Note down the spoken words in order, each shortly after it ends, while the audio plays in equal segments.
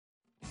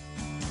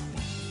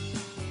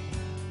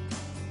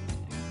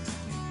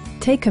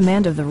Take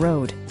command of the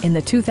road in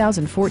the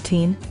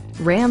 2014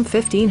 Ram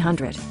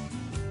 1500.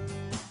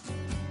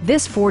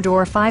 This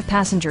four-door,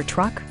 five-passenger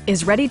truck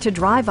is ready to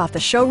drive off the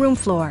showroom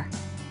floor.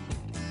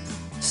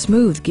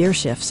 Smooth gear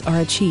shifts are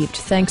achieved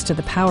thanks to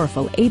the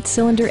powerful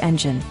 8-cylinder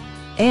engine.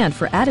 And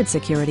for added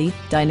security,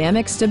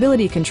 dynamic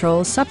stability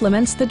control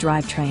supplements the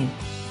drivetrain.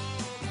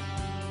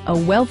 A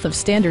wealth of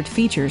standard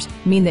features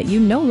mean that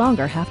you no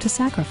longer have to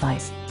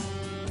sacrifice,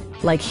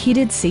 like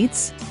heated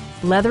seats,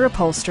 leather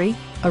upholstery,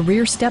 a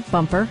rear step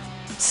bumper,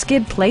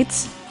 skid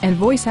plates, and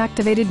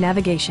voice-activated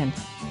navigation.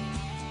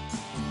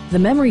 The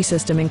memory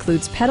system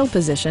includes pedal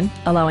position,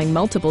 allowing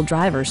multiple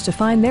drivers to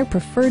find their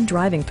preferred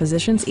driving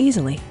positions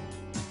easily.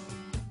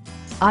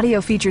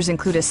 Audio features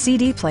include a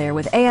CD player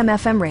with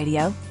AM/FM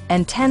radio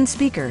and 10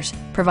 speakers,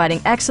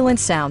 providing excellent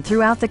sound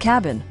throughout the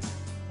cabin.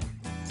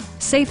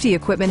 Safety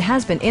equipment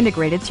has been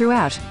integrated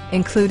throughout,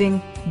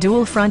 including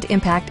dual front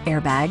impact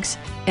airbags,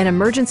 an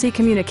emergency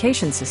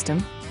communication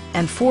system,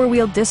 and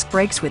four-wheel disc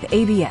brakes with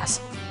ABS.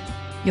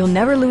 You'll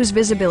never lose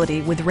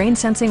visibility with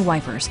rain-sensing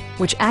wipers,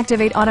 which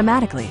activate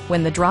automatically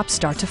when the drops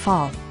start to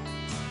fall.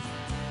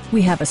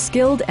 We have a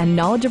skilled and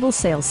knowledgeable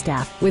sales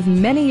staff with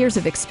many years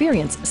of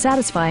experience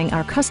satisfying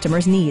our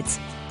customers'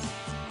 needs.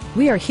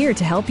 We are here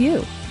to help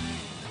you.